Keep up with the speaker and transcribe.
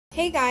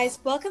Hey guys,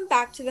 welcome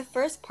back to the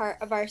first part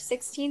of our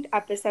 16th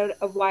episode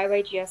of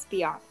YYGS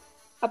Beyond,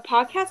 a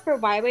podcast for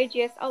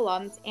YYGS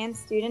alums and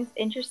students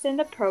interested in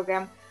the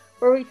program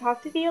where we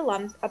talk to the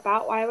alums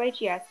about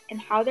YYGS and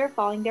how they're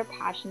following their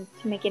passions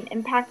to make an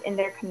impact in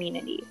their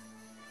communities.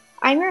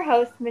 I'm your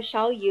host,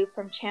 Michelle Yu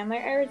from Chandler,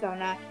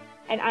 Arizona,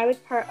 and I was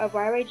part of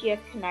YYGS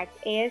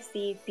Connect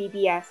ASC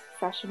BBS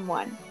Session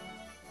 1.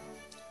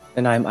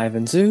 And I'm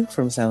Ivan Zhu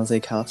from San Jose,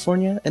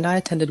 California, and I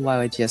attended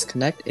YYGS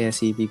Connect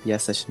ASC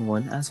BBS Session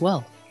 1 as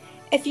well.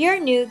 If you're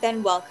new,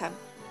 then welcome.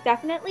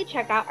 Definitely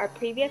check out our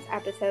previous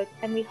episodes,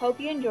 and we hope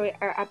you enjoy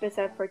our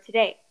episode for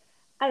today.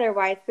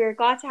 Otherwise, we are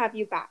glad to have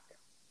you back.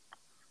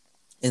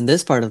 In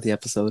this part of the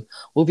episode,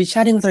 we'll be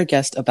chatting with our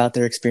guest about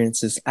their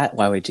experiences at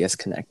YYGS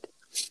Connect.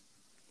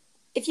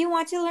 If you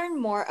want to learn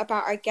more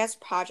about our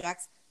guest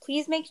projects,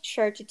 please make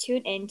sure to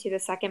tune in to the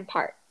second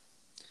part.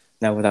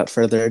 Now, without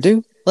further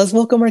ado, let's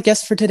welcome our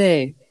guest for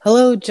today.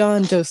 Hello,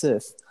 John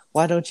Joseph.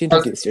 Why don't you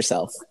introduce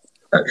yourself?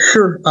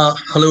 Sure.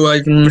 Hello,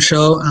 Ivan,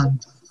 Michelle,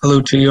 and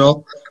hello to you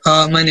all.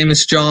 My name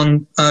is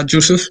John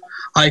Joseph.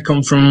 I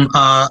come from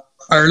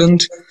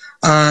Ireland,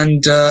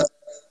 and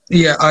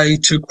I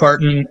took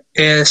part in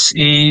ASE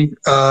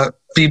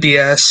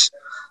BBS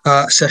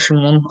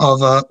Session 1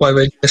 of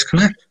YYGS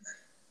Connect.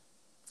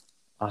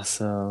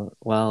 Awesome.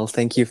 Well,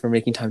 thank you for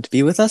making time to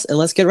be with us, and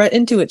let's get right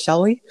into it,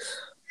 shall we?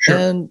 Sure.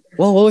 And,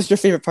 what was your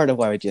favorite part of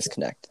YYGS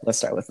Connect? Let's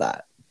start with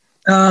that.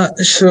 I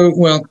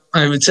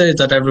would say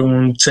that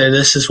everyone would say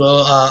this as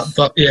well,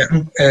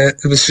 it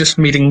was just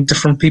meeting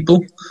different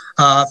people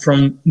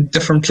from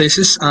different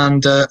places,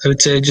 and I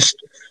would say just,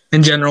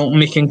 in general,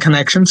 making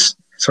connections,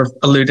 sort of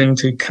alluding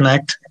to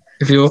connect,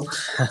 if you will.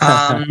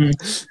 And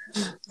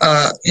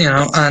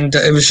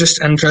it was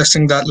just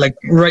interesting that, like,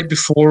 right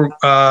before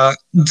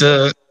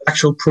the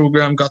actual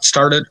program got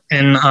started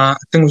in, I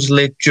think it was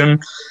late June,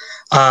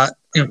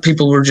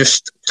 people were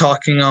just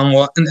talking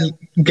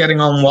getting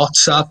on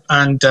WhatsApp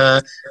and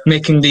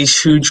making these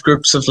huge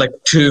groups of like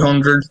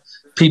 200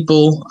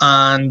 people,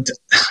 and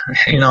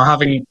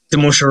having the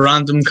most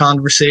random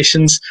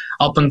conversations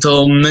up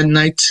until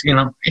midnight.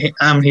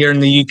 I'm here in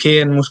the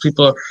UK, and most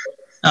people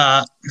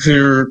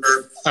who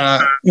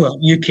are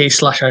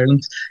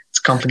UK/Ireland. It's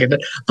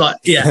complicated, but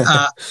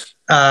yeah.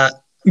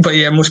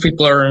 Most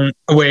people are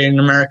away in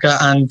America,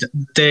 and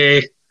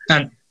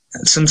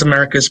since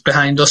America is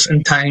behind us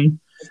in time.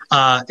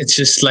 It's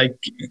just like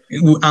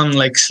I'm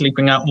like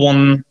sleeping at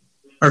 1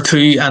 or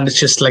 2, and it's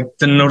just like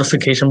the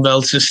notification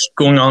bells just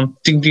going on,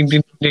 ding ding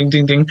ding ding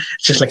ding ding.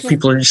 It's just like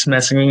people are just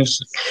messaging.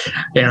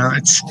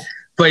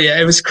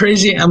 It was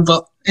crazy, it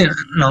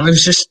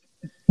was just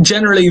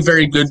generally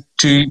very good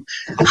to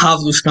have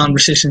those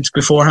conversations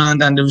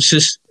beforehand, and it was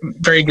just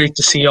very great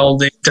to see all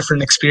the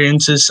different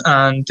experiences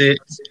and the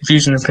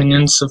views and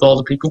opinions of all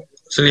the people.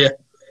 So yeah.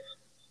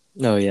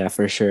 No, yeah,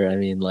 for sure. I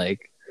mean,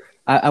 like.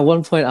 At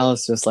one point, I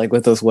was just like,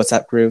 with those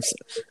WhatsApp groups,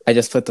 I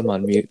just put them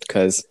on mute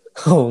because,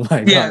 oh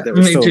my god, there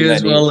were so many. Yeah, me too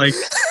as well. Like,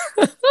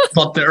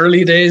 but the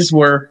early days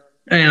were,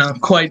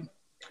 quite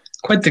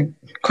the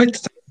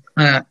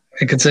I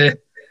could say.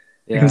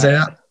 Yeah. I can say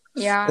that.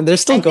 Yeah, and they're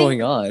still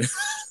going on.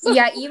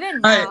 Yeah, even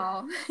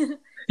now.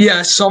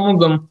 Some of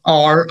them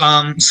are.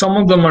 Some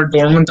of them are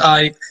dormant.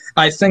 I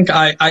think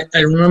I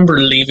remember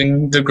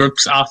leaving the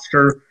groups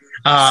after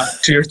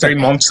 2 or 3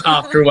 months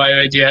after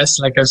YYGS.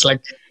 Like, I was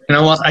like, you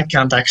know what? I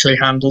can't actually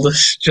handle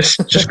this.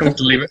 Just going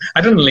to leave it.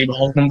 I didn't leave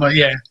all of them, but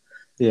yeah.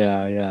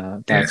 Yeah,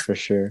 that's for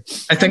sure.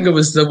 I think it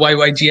was the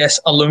YYGS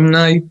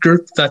alumni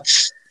group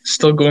that's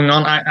still going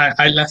on.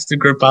 I left the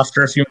group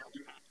after a few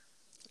months.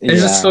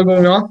 Is it still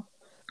going on?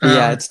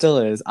 Yeah, it still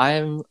is.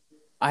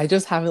 I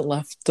just haven't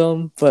left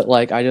them, but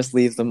like I just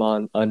leave them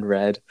on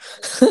unread.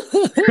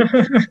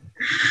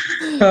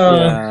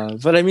 Yeah,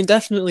 but I mean,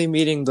 definitely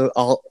meeting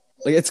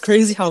it's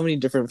crazy how many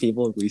different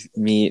people we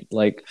meet.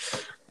 Like,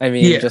 I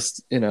mean,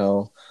 just,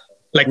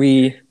 like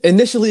we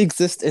initially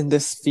exist in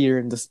this sphere,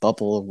 in this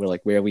bubble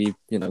where we,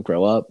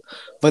 grow up.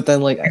 But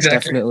then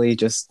definitely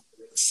just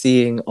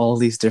seeing all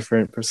these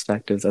different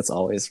perspectives, that's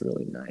always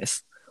really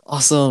nice.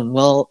 Awesome.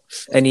 Well,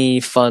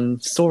 any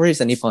fun stories,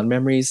 any fun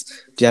memories?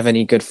 Do you have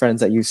any good friends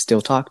that you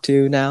still talk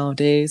to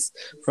nowadays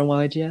from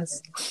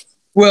YGS?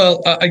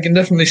 Well, I can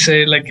definitely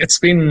say, like, it's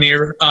been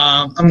near.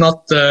 I'm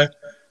not the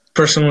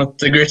person with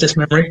the greatest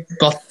memory,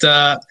 but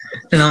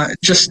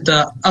just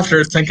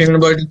after thinking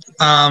about it,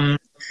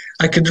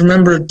 I could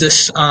remember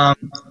this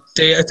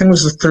day. I think it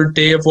was the third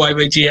day of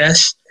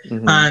YYGS,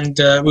 and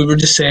we were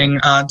just saying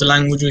the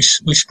language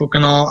we spoke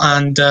and all,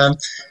 and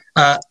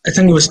I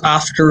think it was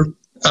after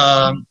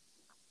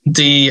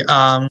the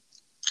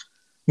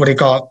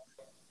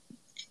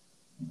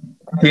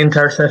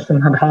entire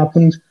session had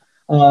happened.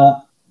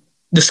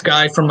 This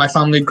guy from my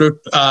family group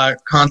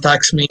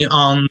contacts me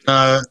on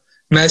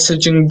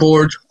messaging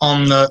board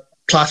on the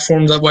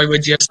platform that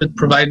YYGS had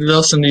provided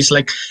us, and he's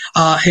like,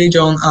 hey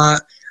John,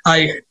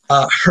 I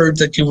heard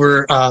that you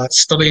were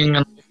studying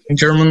in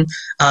German.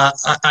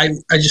 I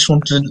just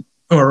wanted,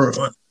 or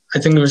I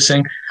think he was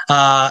saying,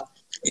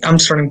 I'm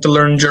starting to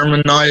learn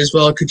German now as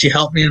well. Could you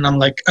help me? And I'm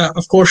like,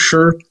 of course,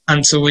 sure.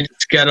 And so we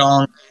just get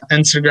on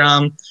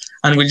Instagram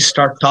and we just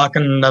start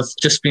talking, and I've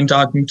just been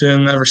talking to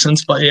him ever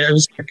since. But yeah, it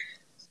was like,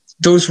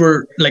 those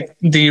were like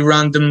the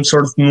random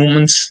sort of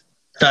moments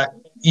that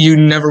you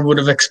never would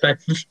have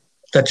expected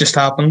that just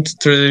happened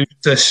through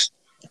this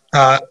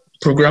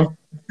program,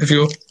 if you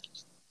will.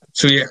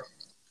 So yeah.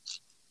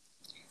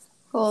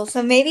 Cool.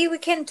 So maybe we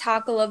can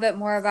talk a little bit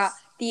more about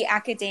the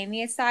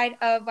academia side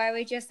of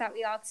YYGS that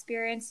we all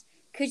experienced.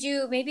 Could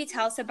you maybe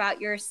tell us about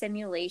your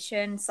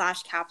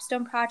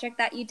simulation/capstone project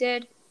that you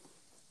did?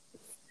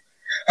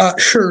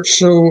 Sure.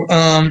 So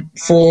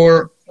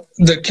for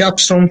the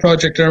capstone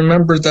project, I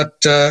remember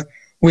that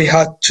we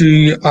had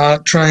to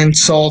try and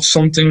solve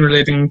something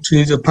relating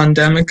to the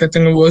pandemic, I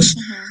think it was.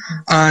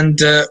 And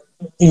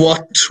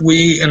what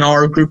we in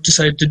our group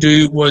decided to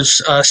do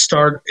was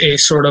start a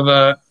sort of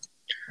a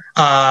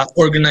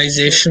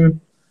organization,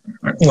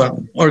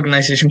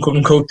 quote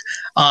unquote,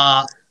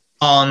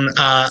 on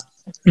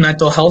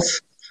mental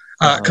health,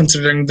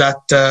 considering that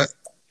the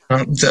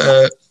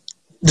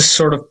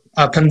sort of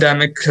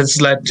pandemic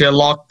has led to a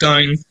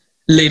lockdown,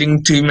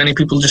 leading to many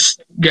people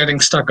just getting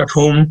stuck at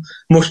home.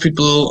 Most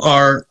people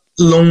are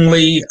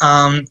lonely,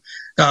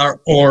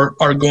 or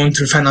are going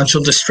through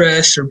financial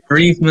distress or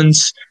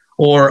bereavements,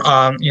 or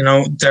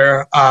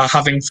they're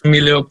having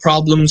familial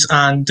problems,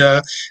 and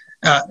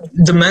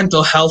the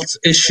mental health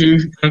issue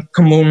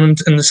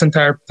component in this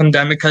entire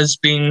pandemic has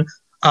been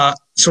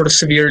sort of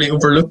severely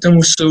overlooked,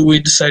 and so we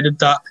decided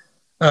that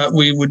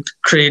we would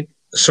create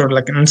sort of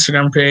like an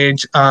Instagram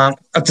page at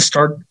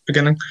the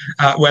beginning,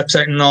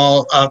 website and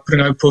all, putting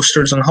out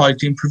posters on how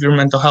to improve your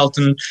mental health.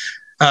 And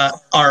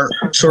our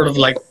sort of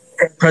like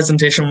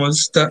presentation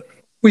was that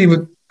we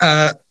would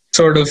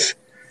sort of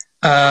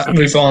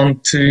move on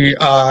to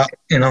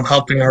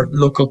helping our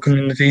local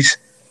communities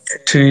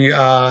to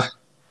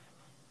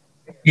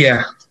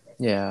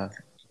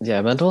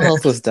mental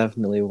health was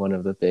definitely one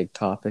of the big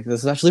topics,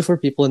 especially for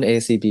people in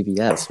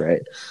ACBBS,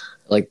 right?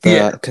 Like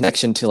the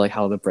connection to like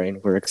how the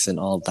brain works and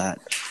all that.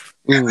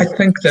 Ooh, I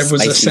think there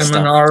was a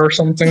seminar stuff or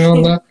something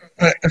on that.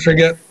 I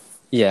forget.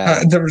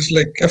 Yeah, there was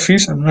like a few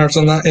seminars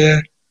on that.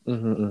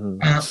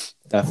 Yeah,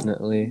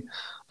 definitely.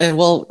 And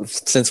well,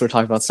 since we're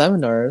talking about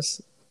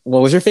seminars,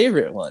 what was your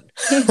favorite one?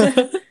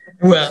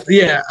 Well,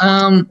 yeah,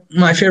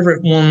 my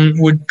favorite one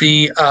would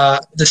be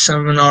the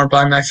seminar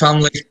by my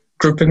family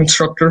group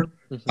instructor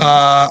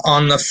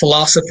on the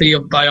philosophy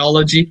of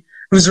biology.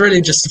 It was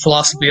really just the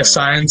philosophy of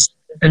science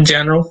in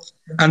general.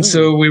 And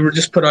so we were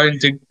just put out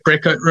into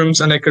breakout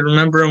rooms, and I could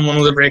remember in one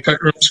of the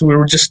breakout rooms we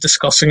were just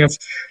discussing if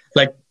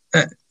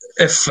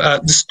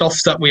the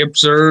stuff that we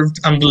observed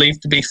and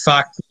believed to be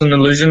fact is an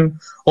illusion,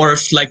 or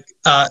if like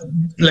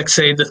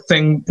say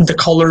the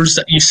colors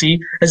that you see,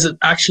 is it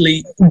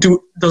actually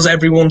does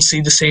everyone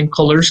see the same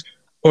colors,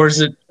 or is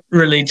it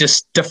really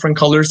just different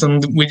colors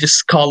and we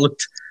just call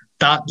it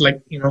that?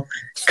 Like,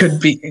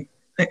 could be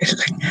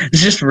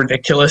it's just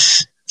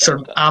ridiculous, sort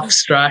of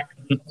abstract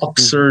and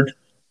absurd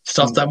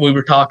stuff that we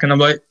were talking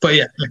about. But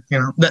yeah,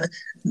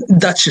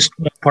 that's just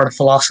one part of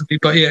philosophy.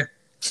 But yeah,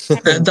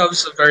 that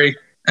was a very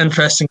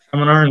interesting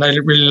seminar, and I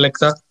really like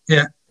that.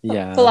 Yeah.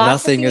 Yeah,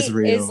 philosophy nothing is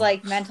real. Is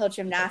like mental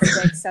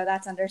gymnastics, so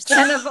that's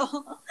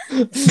understandable.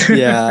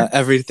 Yeah,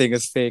 everything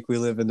is fake. We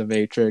live in the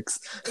Matrix.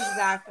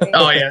 Exactly.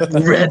 Oh yeah,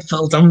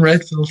 Redfield. I'm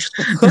Redfield.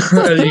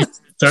 Oh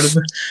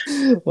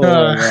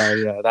my god,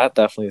 yeah, that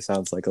definitely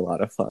sounds like a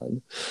lot of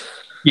fun.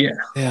 Yeah.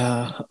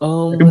 Yeah.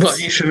 But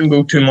you shouldn't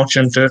go too much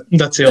into it.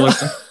 That's the other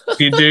thing.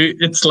 If you do,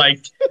 it's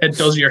like it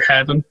does your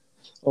head in.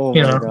 Oh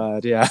my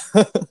god, yeah.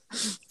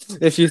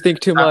 If you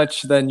think too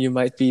much, then you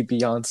might be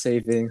beyond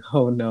saving.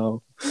 Oh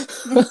no.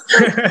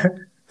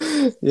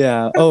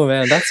 Yeah. Oh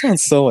man, that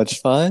sounds so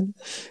much fun.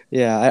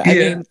 Yeah. I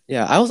mean,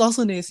 I was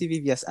also in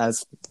ACBBS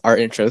as our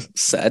intro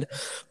said,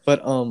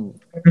 but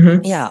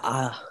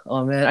yeah.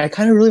 Oh man, I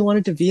kind of really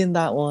wanted to be in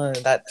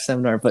that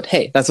seminar, but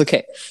hey, that's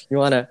okay. You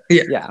wanna?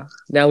 Yeah.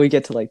 Now we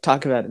get to like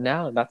talk about it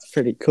now, and that's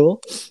pretty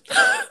cool.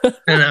 I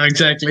know,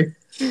 exactly.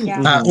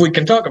 Yeah. We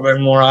can talk about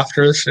it more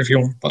after this if you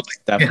want. But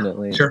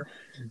definitely. Yeah, sure.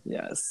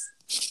 Yes.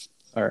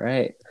 All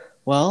right.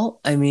 Well,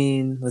 I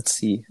mean, let's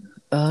see.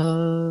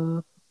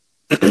 Wow.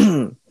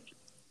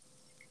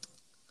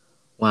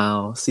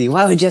 See,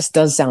 YYGS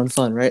does sound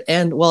fun, right?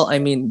 And well, I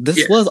mean,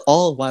 this was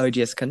all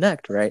YYGS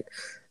Connect, right?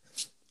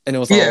 And it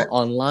was all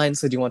online.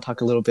 So do you want to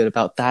talk a little bit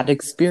about that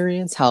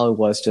experience? How it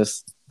was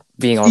just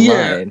being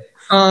online?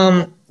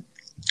 Yeah.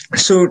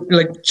 So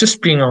like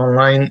just being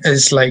online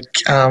is like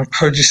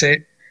how'd you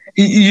say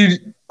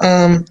it?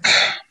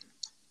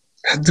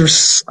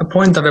 There's a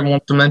point that I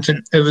want to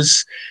mention. It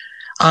was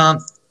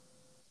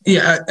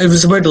it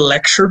was about a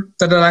lecture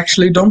that I'd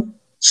actually done.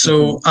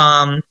 So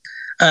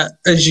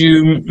as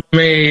you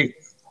may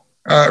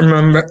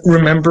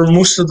remember,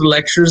 most of the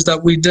lectures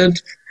that we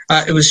did,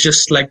 it was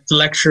just like the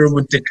lecturer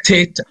would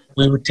dictate,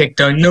 we would take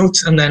down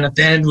notes, and then at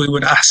the end we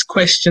would ask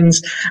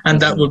questions, and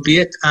that would be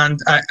it. And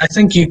I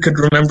think you could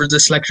remember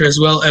this lecture as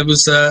well. It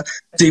was the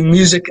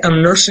music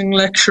and nursing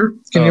lecture.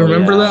 Can you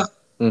remember that?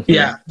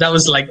 Yeah, that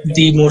was like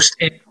the most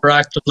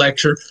interactive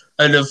lecture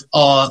out of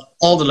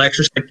all the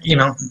lectures. Like,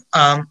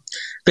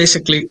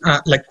 basically,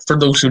 like for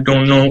those who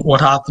don't know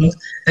what happened,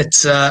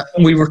 it's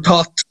we were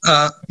taught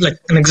like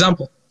an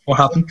example. What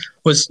happened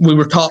was we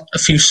were taught a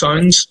few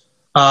sounds,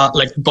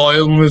 like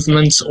bowel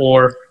movements,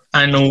 or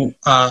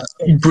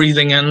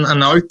breathing in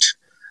and out.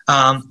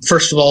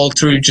 First of all,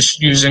 through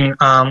just using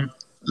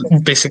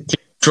basically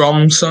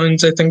drum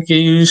sounds, I think you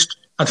used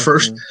at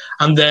first,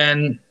 and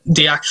then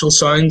the actual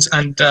sounds.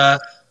 And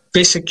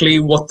basically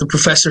what the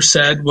professor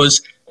said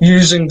was,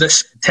 using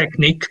this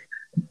technique,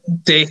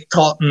 they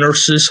taught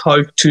nurses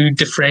how to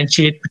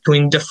differentiate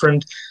between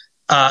different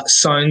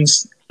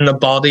sounds in the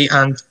body,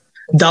 and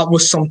that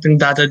was something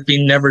that had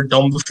been never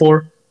done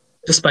before,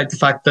 despite the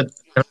fact that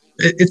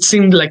it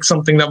seemed like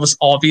something that was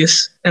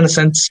obvious in a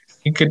sense.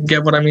 You could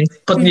get what I mean.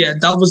 But yeah,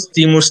 that was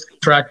the most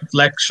interactive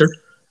lecture,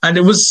 and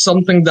it was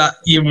something that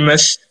you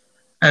missed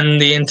in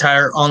the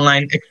entire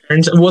online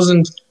experience. It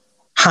wasn't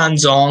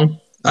hands-on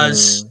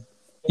as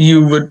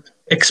you would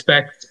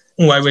expect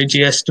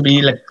YYGS to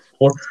be like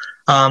before.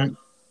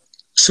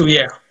 So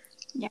yeah.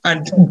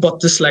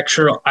 But this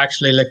lecture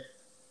actually like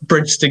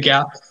bridged the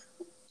gap.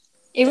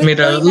 It was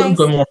really nice,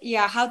 bit more.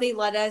 Yeah, how they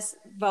let us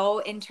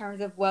vote in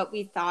terms of what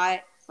we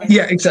thought. Like,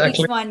 yeah,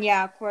 exactly. Each one,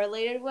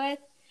 correlated with.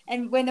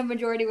 And when the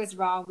majority was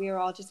wrong, we were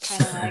all just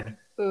kind of like,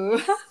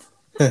 ooh.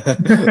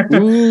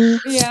 Ooh.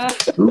 Yeah.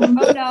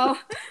 Oh no.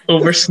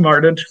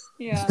 Oversmarted.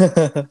 Yeah.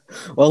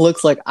 Well, it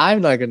looks like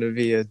I'm not going to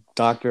be a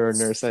doctor or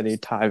nurse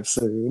anytime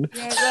soon.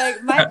 Yeah,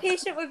 like my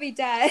patient would be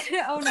dead.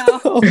 Oh no.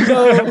 Oh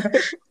no.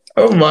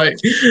 Oh my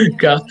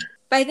God.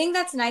 But I think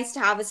that's nice to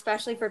have,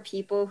 especially for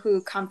people who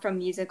come from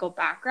musical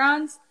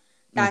backgrounds.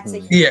 That's a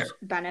huge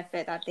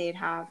benefit that they'd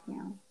have.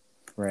 Yeah.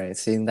 Right,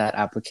 seeing that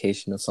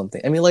application of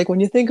something. I mean, like when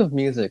you think of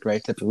music,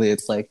 right? Typically,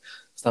 it's like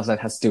stuff that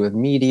has to do with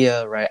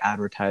media, right?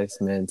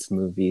 Advertisements,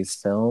 movies,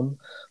 film.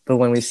 But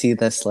when we see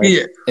this like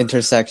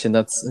intersection,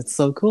 it's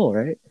so cool,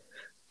 right?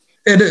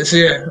 It is,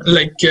 yeah.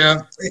 Like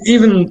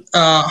even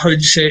how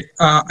would you say?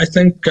 I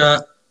think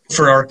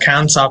for our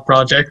CANSAP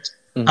project,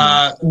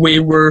 we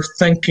were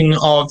thinking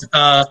of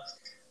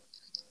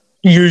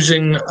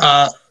using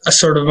a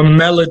sort of a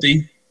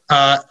melody.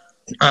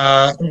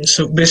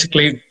 So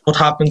basically what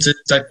happens is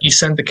that you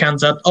send the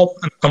CANSAT up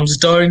and it comes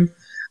down,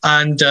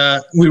 and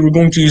we were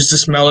going to use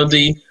this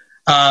melody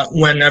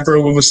whenever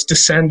it was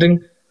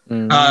descending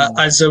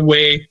as a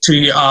way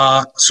to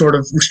sort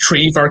of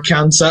retrieve our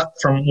CANSAT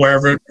from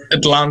wherever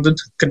it landed.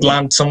 Could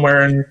land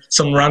somewhere in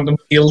some random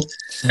field.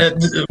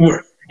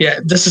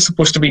 This is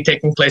supposed to be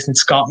taking place in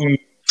Scotland.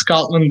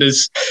 Scotland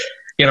is,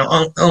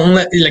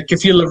 like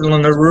if you live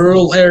in a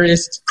rural area,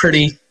 it's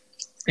pretty...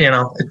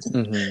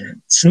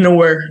 it's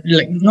nowhere,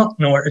 like not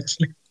nowhere. It's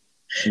like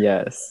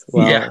yes,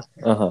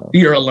 well,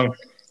 you're alone.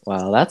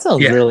 Wow, that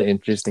sounds really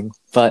interesting.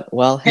 But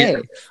well, hey,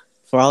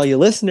 for all you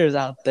listeners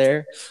out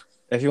there,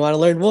 if you want to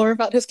learn more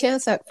about his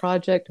CANSAT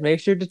project,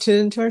 make sure to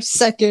tune into our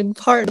second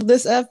part of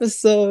this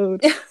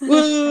episode.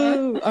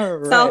 Woo! All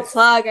right.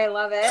 Self-plug, I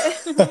love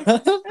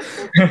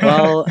it.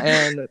 Well,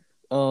 and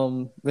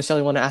Michelle,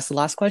 you want to ask the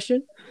last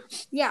question?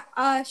 Yeah,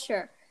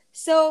 sure.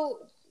 So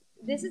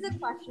this is a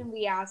question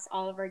we ask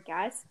all of our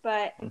guests,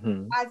 but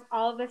as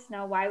all of us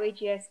know,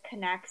 YYGS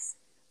connects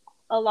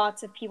a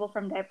lot of people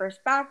from diverse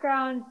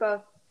backgrounds, both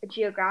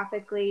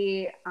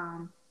geographically,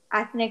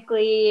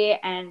 ethnically,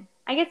 and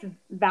I guess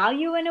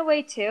value in a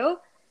way too.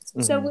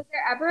 So was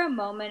there ever a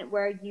moment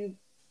where you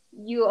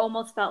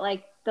almost felt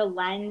like the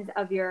lens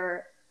of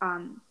your,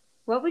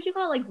 what would you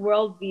call it, like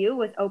worldview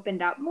was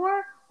opened up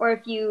more? Or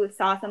if you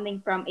saw something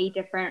from a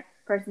different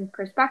person's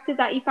perspective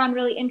that you found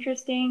really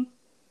interesting?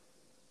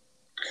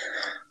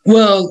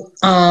 Well,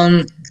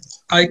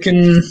 I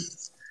can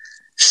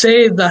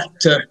say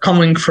that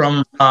coming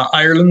from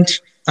Ireland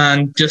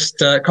and just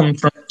coming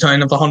from a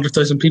town of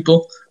 100,000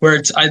 people, where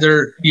it's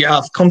either you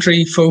have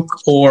country folk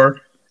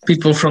or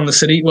people from the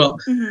city. Well,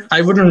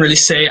 I wouldn't really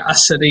say a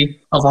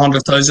city of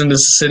 100,000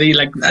 is a city.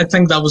 Like, I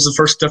think that was the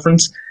first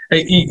difference.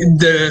 I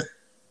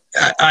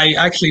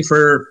actually,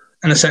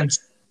 in a sense,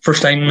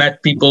 first time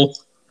met people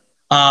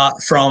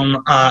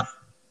from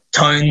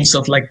towns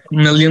of like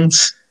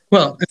millions.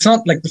 Well, it's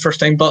not like the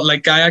first time, but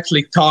like I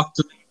actually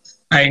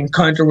I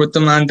encountered with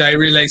them, and I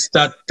realized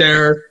that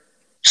their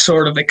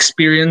sort of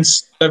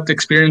lived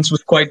experience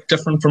was quite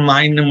different from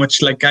mine, in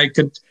which like I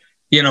could,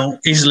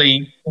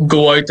 easily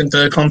go out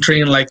into the country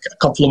in like a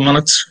couple of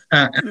minutes,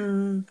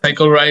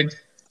 cycle ride,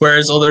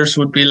 whereas others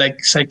would be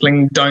like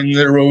cycling down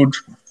the road.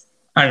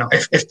 I don't know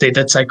if they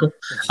did cycle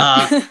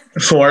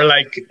for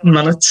like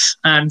minutes,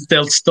 and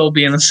they'll still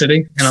be in a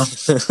city,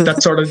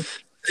 that sort of,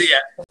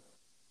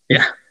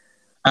 yeah.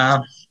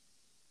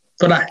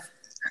 But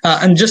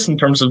and just in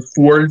terms of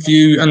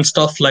worldview and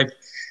stuff, like,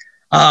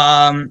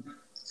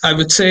 I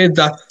would say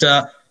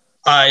that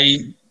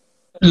I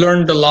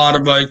learned a lot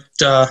about,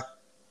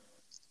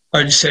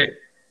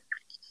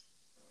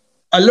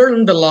 I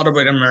learned a lot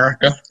about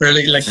America,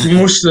 really. Like,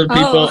 most of the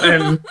people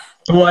in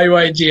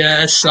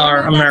YYGS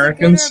are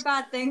Americans. That's a good or a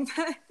bad thing,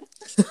 but...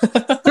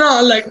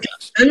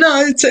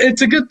 No,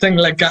 it's a good thing.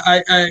 Like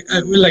I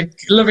like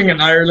living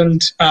in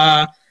Ireland.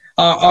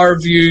 Our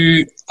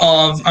view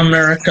of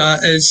America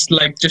is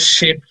like just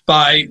shaped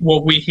by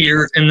what we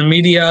hear in the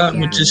media,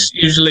 which is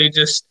usually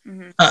just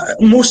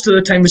most of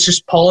the time it's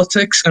just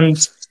politics,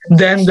 and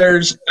then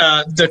there's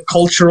the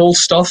cultural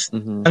stuff,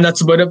 and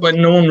that's about it. But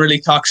no one really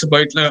talks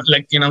about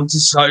like this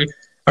is how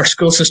our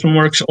school system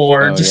works,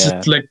 or this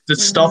is like the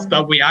stuff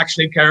that we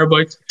actually care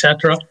about,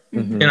 etc.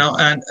 And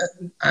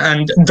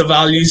the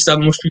values that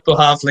most people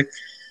have, like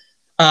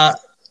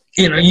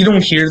you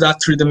don't hear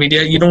that through the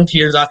media, you don't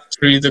hear that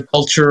through the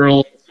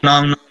cultural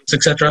phenomena,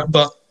 etc.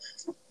 But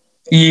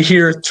you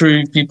hear it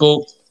through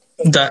people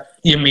that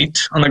you meet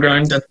on the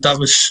ground. That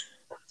was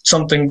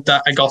something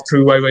that I got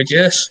through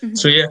YYGS.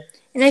 So yeah.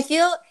 And I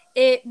feel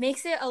it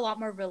makes it a lot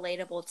more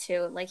relatable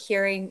too, like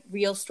hearing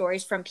real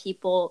stories from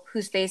people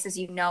whose faces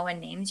you know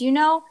and names you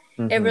know.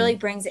 It really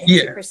brings it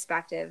into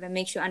perspective and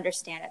makes you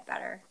understand it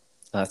better.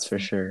 That's for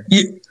sure.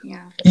 You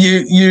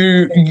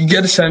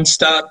get a sense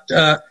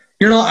that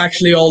you're not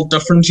actually all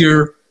different.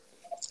 You're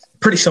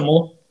pretty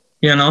similar,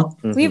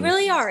 We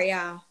really are,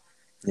 yeah.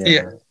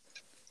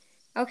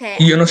 Okay.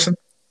 Unison.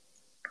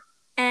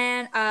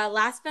 And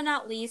last but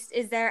not least,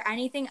 is there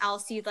anything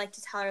else you'd like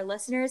to tell our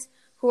listeners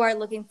who are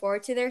looking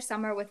forward to their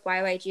summer with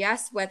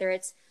YYGS, whether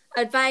it's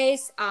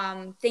advice,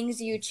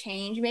 things you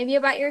change maybe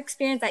about your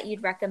experience that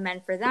you'd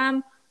recommend for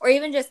them, or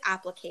even just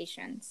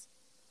applications?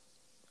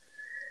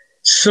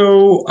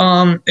 So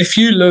if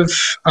you live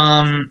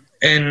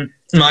in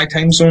my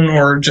time zone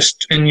or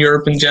just in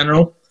Europe in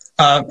general,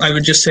 I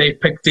would just say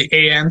pick the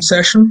AM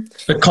session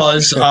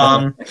because,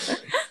 I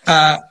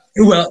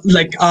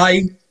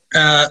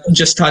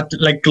just had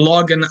to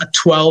log in at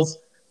 12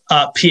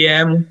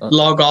 p.m.,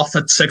 log off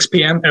at 6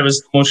 p.m. It was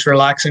the most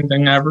relaxing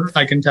thing ever.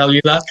 I can tell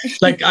you that.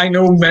 I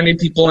know many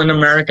people in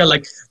America,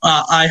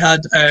 I had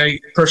a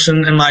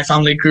person in my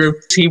family group,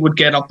 he would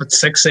get up at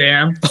 6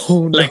 a.m.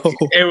 Oh, no.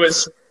 It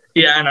was,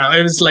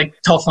 it was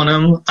tough on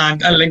him.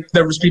 And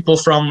there was people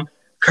from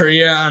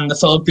Korea and the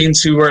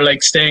Philippines who were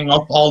staying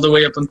up all the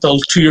way up until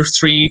 2 or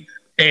 3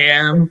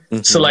 a.m.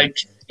 So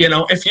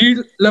if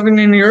you're living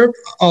in Europe,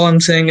 all I'm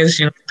saying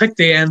is, pick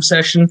the AM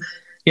session,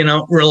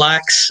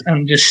 relax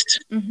and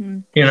just,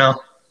 have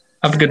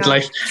a good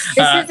life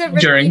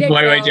during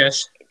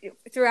YYGS.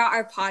 Throughout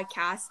our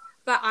podcast,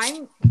 but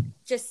I'm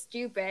just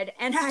stupid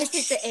and I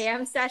picked the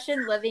AM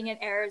session living in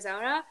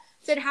Arizona.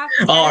 So it'd have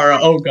to be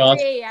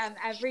 3 a.m.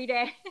 every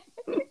day.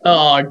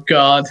 Oh,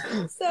 God.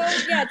 So,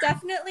 yeah,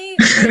 definitely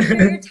make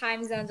sure your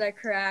time zones are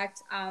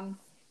correct.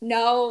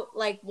 Know,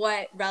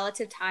 what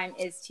relative time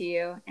is to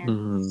you.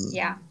 And,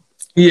 Yeah.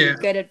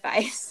 Good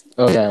advice.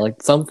 Oh, yeah,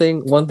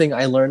 one thing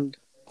I learned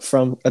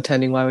from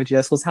attending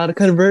YYGS was how to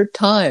convert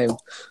time.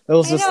 It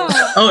was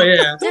oh,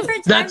 yeah.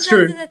 Different time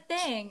zones is a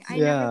thing. I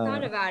never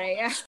thought about it,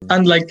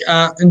 And,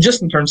 and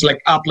just in terms of,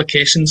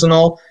 applications and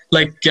all,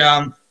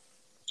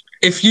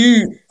 if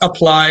you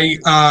apply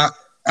at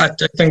I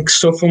think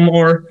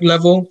sophomore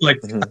level,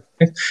 isn't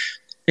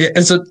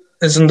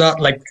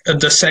that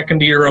the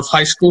second year of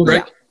high school,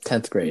 right? Yeah,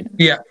 10th grade.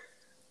 Yeah,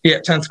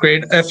 10th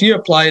grade. If you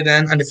apply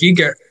then, and if you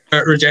get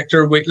rejected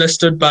or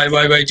waitlisted by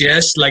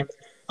YYGS,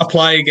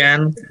 apply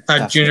again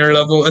at junior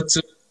level.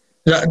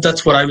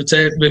 That's what I would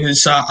say,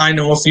 because I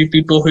know a few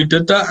people who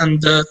did that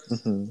and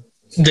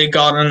they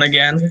got in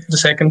again the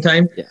second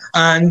time. Yeah.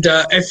 And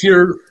if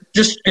you're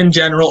just in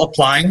general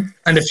applying,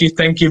 and if you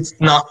think you've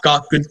not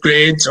got good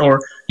grades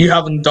or you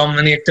haven't done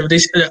many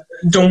activities,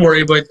 don't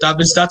worry about that,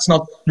 because that's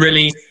not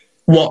really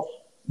what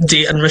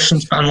the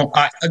admissions panel,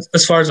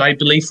 as far as I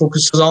believe,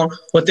 focuses on.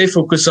 What they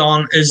focus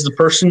on is the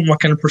person, what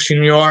kind of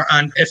person you are,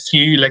 and if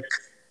you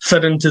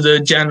fit into the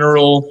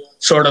general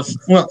sort of,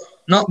 well,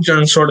 not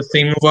general sort of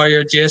theme of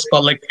YYGS,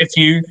 but if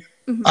you,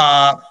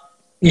 I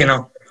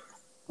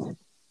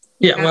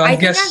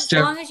guess as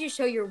long as you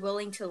show you're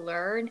willing to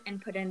learn and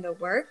put in the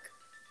work,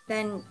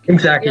 then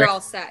you're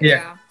all set.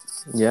 Yeah.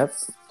 Yep.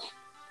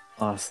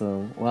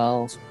 Awesome.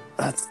 Well,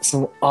 that's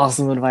some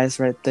awesome advice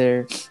right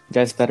there. You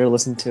guys better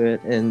listen to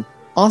it, and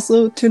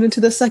also tune into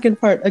the second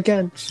part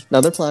again.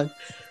 Another plug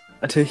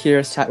to hear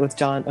us chat with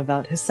John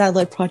about his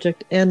satellite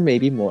project and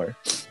maybe more.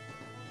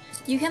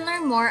 You can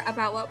learn more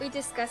about what we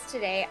discussed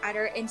today at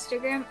our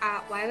Instagram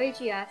at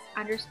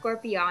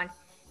YYGS_beyond.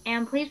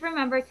 And please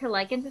remember to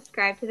like and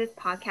subscribe to this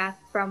podcast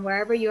from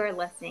wherever you are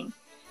listening.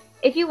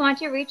 If you want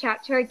to reach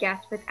out to our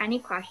guest with any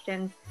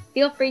questions,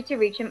 feel free to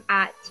reach him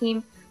at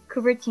Team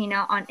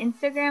Cupertino on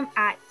Instagram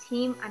at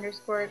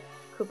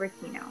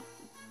team_Cupertino.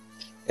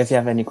 If you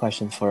have any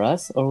questions for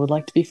us or would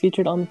like to be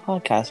featured on the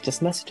podcast,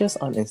 just message us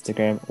on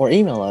Instagram or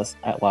email us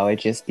at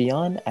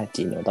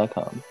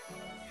yysbeyond@gmail.com.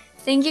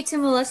 Thank you to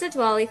Melissa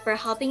Dwally for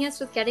helping us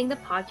with getting the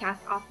podcast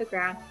off the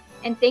ground,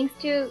 and thanks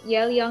to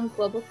Yale Young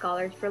Global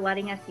Scholars for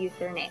letting us use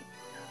their name.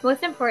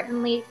 Most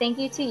importantly, thank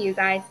you to you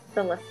guys,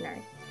 the listeners.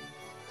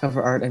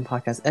 Cover art and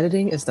podcast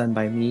editing is done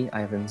by me,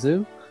 Ivan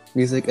Zhu.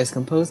 Music is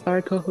composed by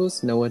our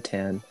co-host Noah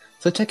Tan.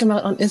 So check him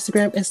out on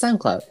Instagram and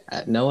SoundCloud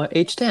at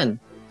NoahH10.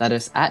 That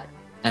is at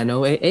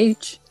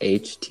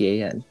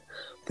NoahHTAN.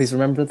 Please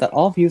remember that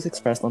all views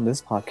expressed on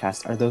this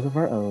podcast are those of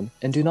our own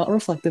and do not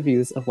reflect the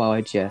views of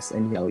YYGS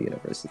and Yale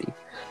University.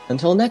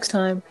 Until next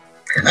time.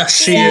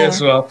 See you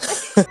as well.